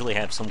they'll usually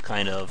have some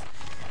kind of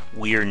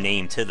weird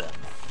name to them.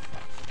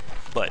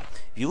 But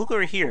if you look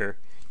over here,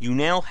 you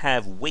now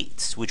have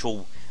weights, which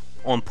will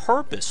on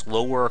purpose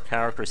lower a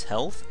character's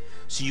health,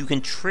 so you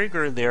can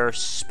trigger their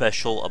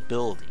special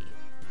ability.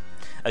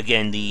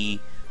 Again, the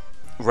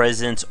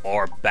residents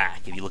are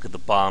back. If you look at the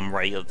bottom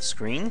right of the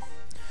screen,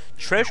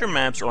 treasure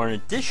maps are an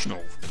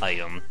additional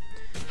item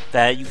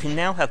that you can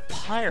now have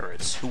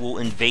pirates who will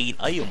invade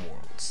item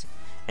worlds,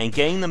 and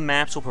getting the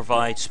maps will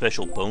provide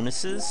special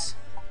bonuses.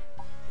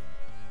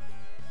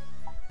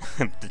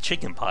 The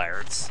chicken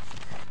pirates.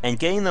 And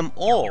getting them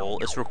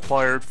all is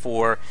required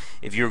for,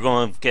 if you're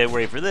going to get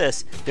ready for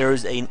this, there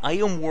is an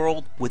item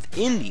world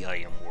within the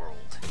item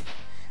world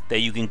that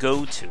you can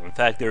go to. In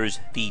fact, there's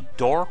the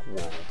dark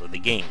world of the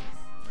game,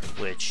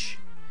 which,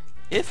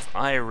 if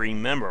I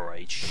remember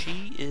right,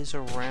 she is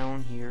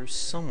around here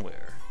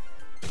somewhere.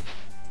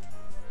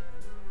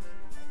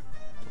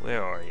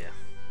 Where are you?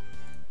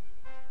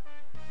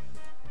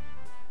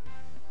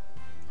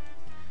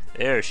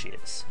 There she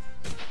is.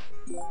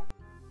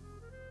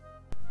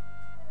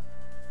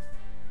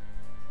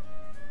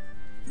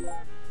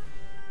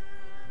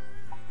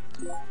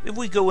 If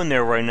we go in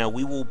there right now,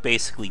 we will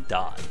basically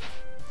die.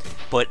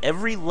 But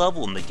every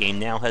level in the game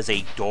now has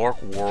a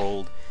dark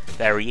world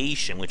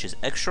variation, which is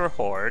extra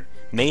hard,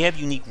 may have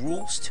unique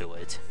rules to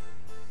it,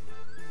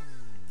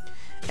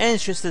 and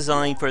it's just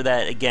designed for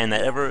that, again,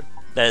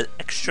 that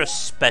extra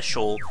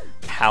special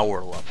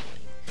power leveling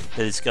that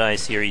this Disgaea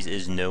series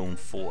is known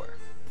for.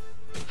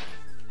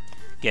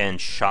 Again,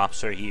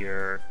 shops are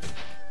here,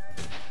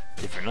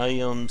 different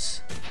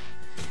items.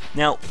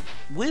 Now,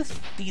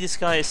 with the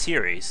Disgaea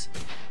series,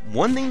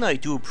 one thing that I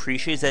do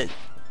appreciate is that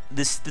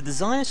the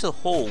design as a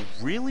whole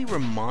really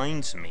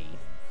reminds me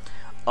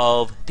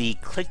of the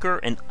clicker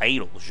and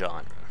idle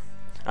genre.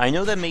 I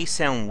know that may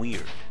sound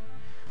weird,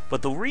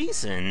 but the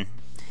reason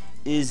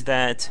is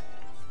that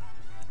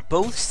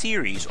both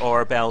series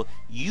are about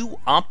you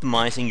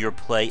optimizing your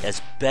play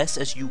as best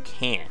as you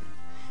can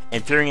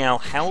and figuring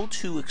out how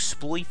to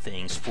exploit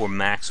things for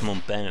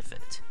maximum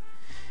benefit.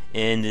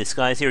 In the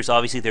Disgaea series,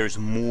 obviously there's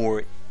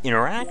more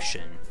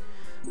interaction,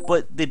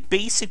 but the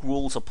basic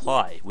rules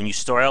apply. When you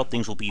start out,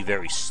 things will be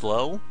very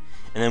slow,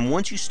 and then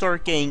once you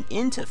start getting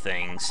into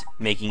things,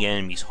 making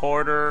enemies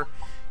harder,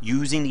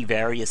 using the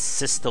various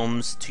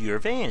systems to your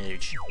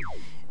advantage,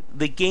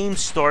 the game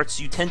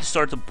you tend to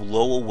start to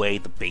blow away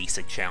the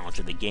basic challenge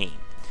of the game.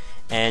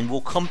 And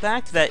we'll come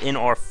back to that in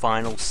our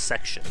final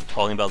section,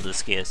 talking about the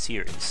Disgaea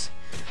series.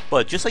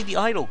 But just like the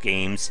idle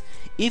games,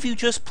 if you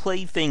just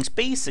play things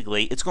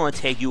basically, it's going to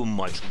take you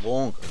much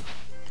longer.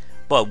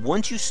 But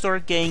once you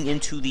start getting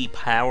into the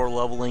power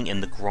leveling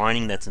and the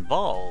grinding that's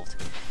involved,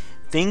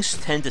 things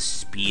tend to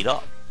speed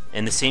up,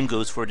 and the same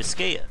goes for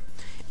Disgaea.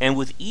 And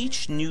with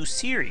each new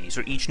series,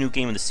 or each new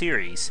game in the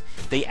series,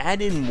 they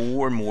add in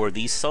more and more of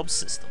these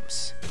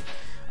subsystems.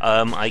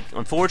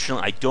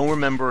 Unfortunately, I don't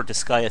remember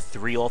Disgaea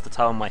 3 off the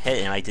top of my head,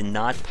 and I did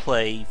not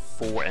play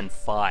 4 and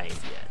 5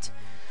 yet.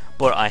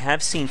 But I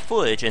have seen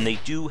footage, and they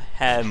do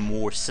have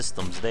more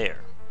systems there.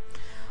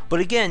 But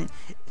again,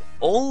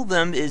 all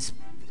the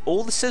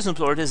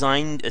systems are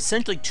designed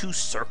essentially to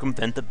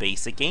circumvent the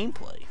basic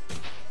gameplay.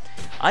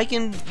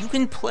 You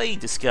can play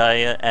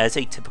Disgaea as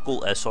a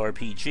typical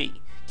SRPG,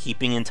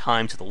 keeping in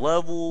time to the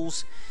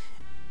levels,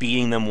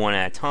 beating them one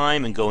at a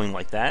time, and going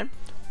like that.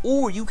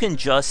 Or you can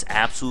just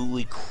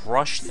absolutely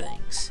crush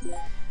things.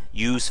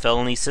 Use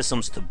felony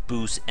systems to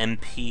boost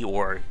MP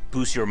or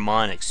boost your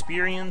mon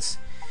experience.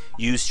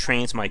 Use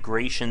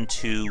transmigration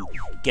to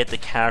get the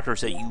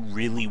characters that you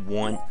really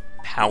want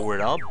powered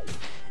up.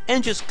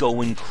 And just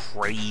going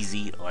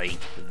crazy like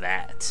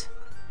that.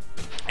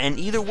 And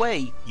either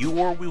way,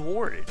 you are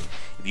rewarded.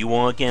 If you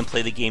want to again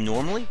play the game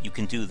normally, you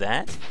can do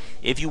that.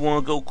 If you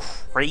want to go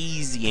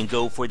crazy and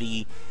go for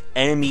the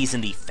enemies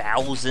in the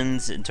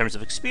thousands in terms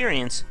of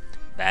experience,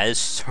 that is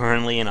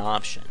certainly an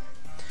option.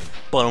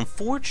 But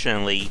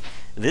unfortunately,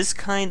 this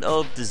kind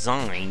of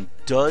design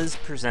does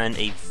present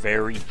a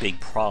very big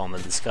problem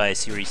that the Disgaea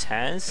series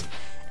has,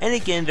 and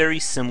again very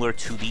similar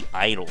to the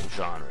idle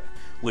genre,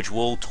 which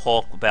we'll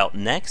talk about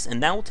next,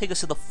 and that will take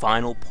us to the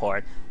final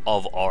part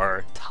of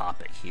our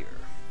topic here.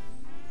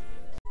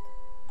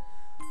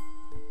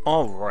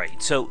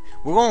 Alright, so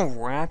we're going to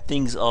wrap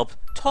things up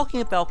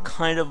talking about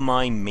kind of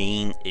my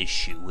main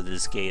issue with the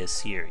Disgaea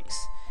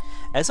series.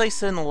 As I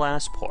said in the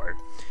last part,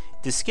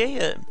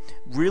 Disgaea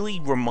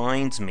really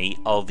reminds me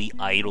of the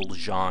idle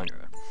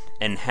genre,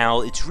 and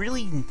how it's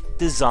really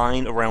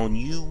designed around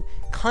you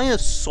kind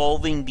of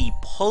solving the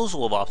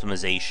puzzle of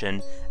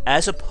optimization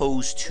as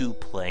opposed to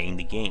playing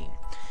the game.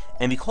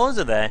 And because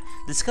of that,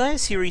 the Disgaea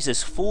series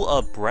is full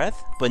of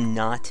breadth, but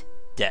not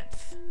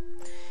depth.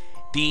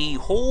 The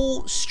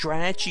whole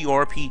strategy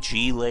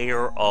RPG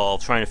layer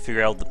of trying to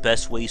figure out the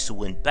best ways to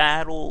win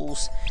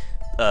battles,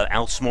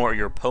 outsmart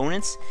your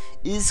opponents,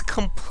 is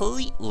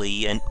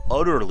completely and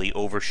utterly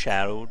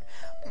overshadowed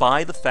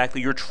by the fact that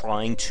you're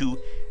trying to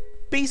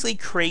basically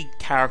create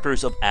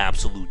characters of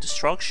absolute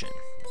destruction.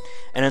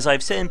 And as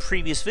I've said in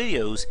previous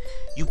videos,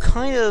 you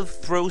kind of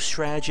throw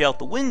strategy out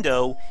the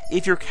window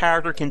if your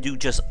character can do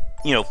just,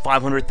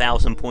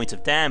 500,000 points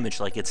of damage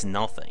like it's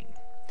nothing.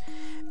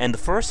 And the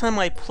first time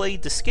I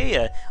played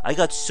Disgaea, I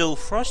got so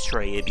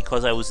frustrated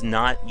because I was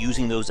not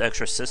using those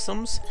extra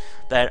systems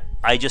that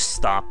I just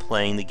stopped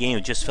playing the game.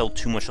 It just felt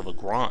too much of a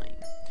grind.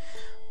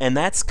 And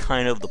that's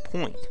kind of the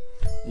point.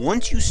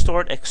 Once you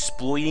start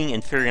exploiting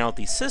and figuring out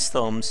these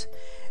systems,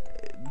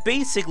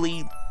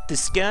 basically,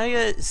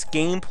 Disgaea's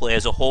gameplay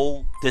as a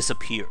whole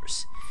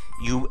disappears.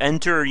 You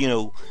enter,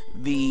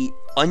 the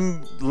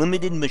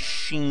unlimited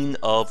machine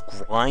of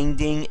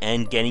grinding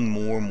and getting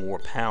more and more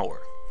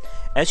power.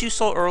 As you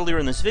saw earlier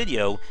in this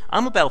video,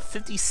 I'm about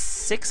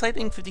 56,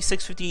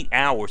 58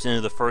 hours into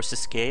the first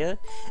Disgaea,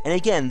 and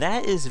again,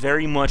 that is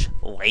very much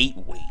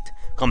lightweight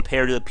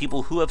compared to the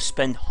people who have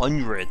spent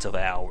hundreds of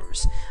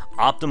hours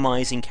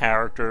optimizing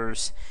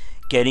characters,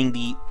 getting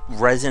the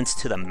resonance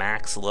to the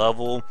max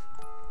level,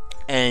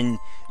 and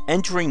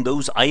entering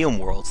those item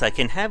worlds that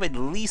can have at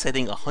least,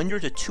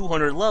 100 to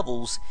 200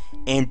 levels,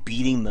 and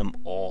beating them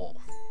all.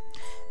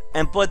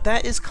 But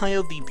that is kind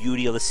of the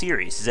beauty of the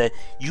series, is that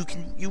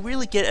you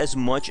really get as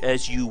much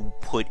as you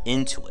put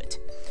into it.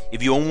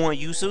 If you don't want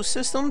to use those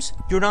systems,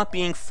 you're not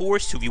being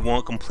forced to if you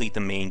want to complete the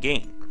main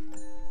game.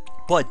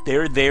 But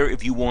they're there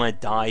if you want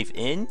to dive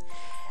in,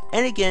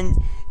 and again,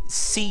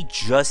 see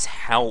just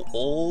how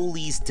all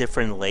these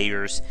different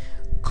layers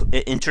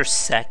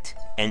intersect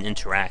and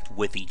interact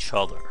with each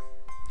other.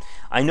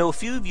 I know a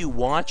few of you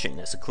watching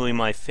this, including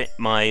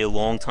my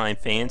longtime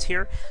fans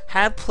here,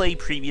 have played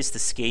previous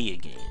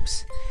Disgaea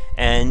games.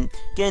 And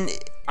again,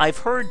 I've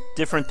heard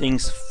different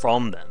things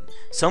from them.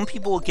 Some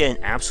people, again,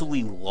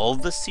 absolutely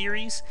love the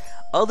series.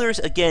 Others,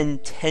 again,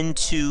 tend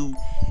to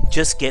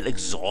just get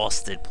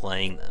exhausted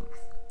playing them.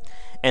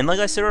 And like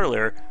I said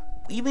earlier,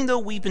 even though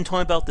we've been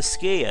talking about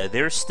Disgaea,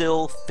 there's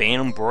still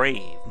Phantom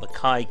Brave,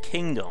 Makai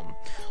Kingdom,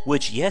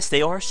 which, yes,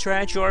 they are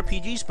strategy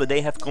RPGs, but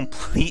they have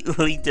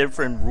completely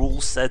different rule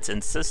sets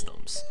and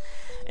systems.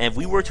 And if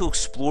we were to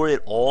explore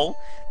it all,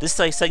 this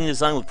Dissecting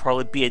Design would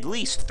probably be at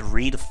least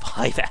 3 to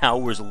 5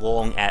 hours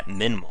long at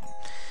minimum.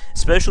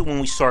 Especially when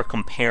we start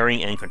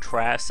comparing and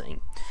contrasting.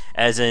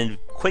 As a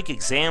quick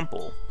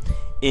example,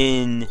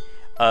 in,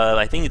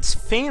 I think it's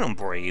Phantom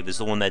Brave is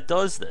the one that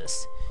does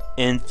this.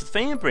 In the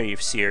Phantom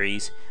Brave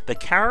series, the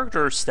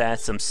character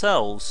stats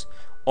themselves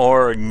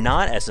are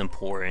not as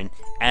important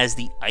as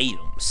the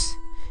items.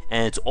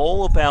 And it's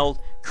all about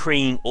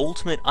creating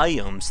ultimate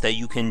items that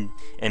you can,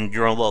 and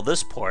you're gonna love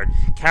this part,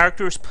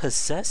 characters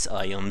possess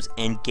items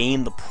and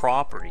gain the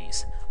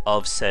properties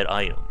of said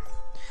item.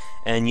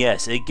 And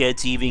yes, it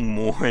gets even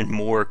more and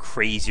more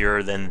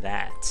crazier than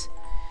that.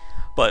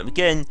 But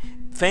again,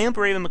 Phantom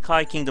Brave and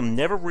Makai Kingdom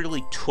never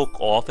really took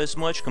off as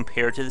much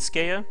compared to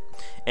Disgaea.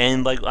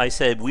 And like I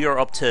said, we are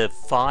up to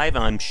 5,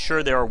 and I'm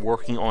sure they are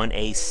working on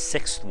a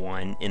 6th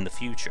one in the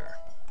future.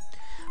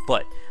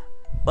 But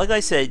like I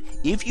said,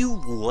 if you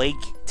like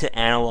to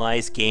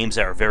analyze games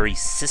that are very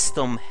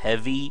system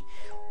heavy,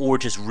 or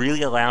just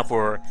really allow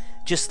for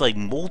just like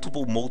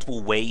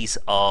multiple ways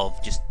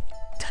of just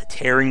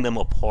tearing them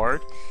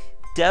apart,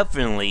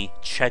 definitely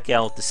check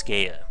out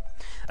Disgaea.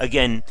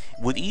 Again,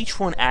 with each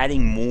one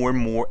adding more and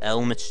more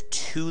elements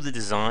to the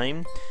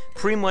design,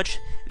 pretty much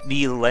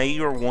the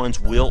later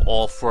ones will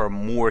offer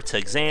more to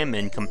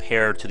examine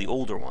compared to the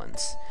older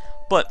ones.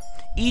 But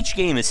each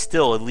game is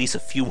still at least a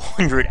few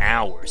hundred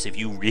hours if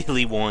you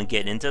really want to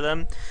get into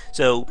them,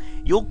 so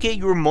you'll get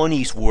your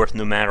money's worth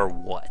no matter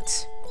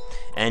what.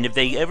 And if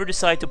they ever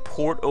decide to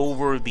port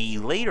over the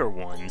later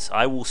ones,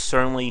 I will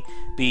certainly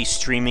be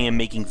streaming and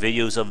making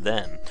videos of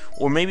them,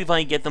 or maybe if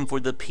I get them for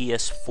the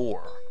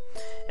PS4.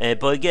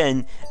 But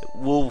again,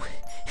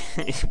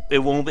 it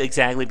won't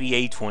exactly be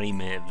a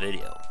 20-minute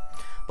video.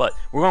 But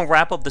we're going to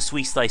wrap up this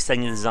week's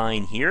Dissecting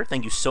Design here.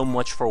 Thank you so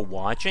much for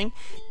watching.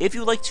 If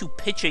you'd like to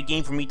pitch a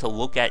game for me to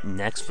look at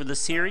next for the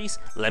series,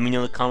 let me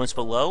know in the comments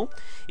below.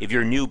 If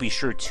you're new, be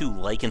sure to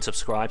like and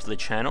subscribe to the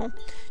channel.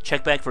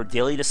 Check back for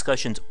daily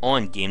discussions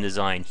on game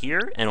design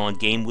here and on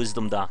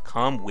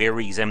GameWisdom.com, where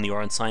we examine the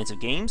art and science of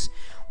games,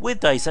 with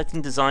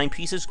Dissecting Design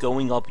pieces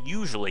going up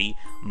usually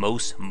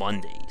most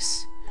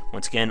Mondays.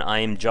 Once again,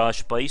 I am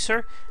Josh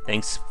Beiser.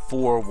 Thanks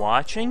for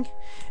watching,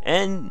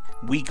 and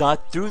we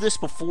got through this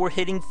before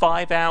hitting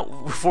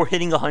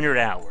 100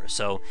 hours,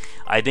 so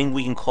I think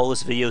we can call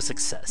this video a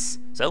success.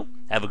 So,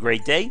 have a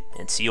great day,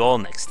 and see you all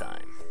next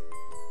time.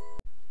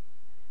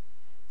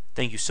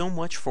 Thank you so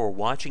much for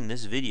watching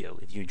this video.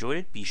 If you enjoyed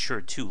it, be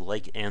sure to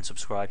like and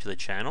subscribe to the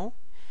channel,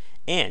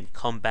 and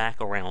come back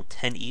around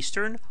 10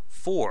 Eastern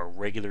for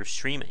regular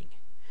streaming.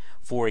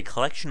 For a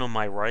collection of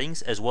my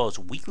writings, as well as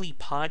weekly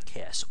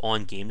podcasts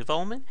on game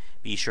development,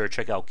 be sure to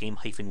check out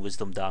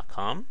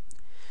game-wisdom.com.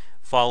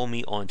 Follow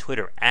me on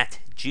Twitter at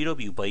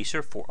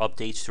GWBeiser for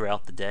updates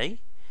throughout the day.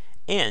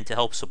 And to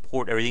help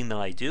support everything that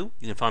I do,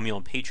 you can find me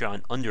on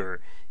Patreon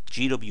under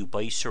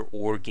GWBeiser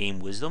or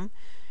Game Wisdom.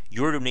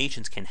 Your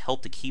donations can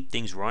help to keep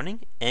things running,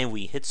 and when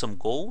we hit some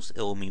goals,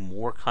 it will mean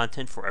more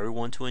content for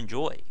everyone to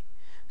enjoy.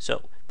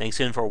 So, thanks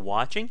again for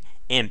watching,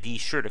 and be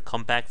sure to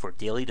come back for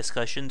daily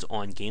discussions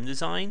on game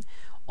design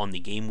on the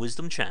Game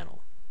Wisdom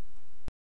channel.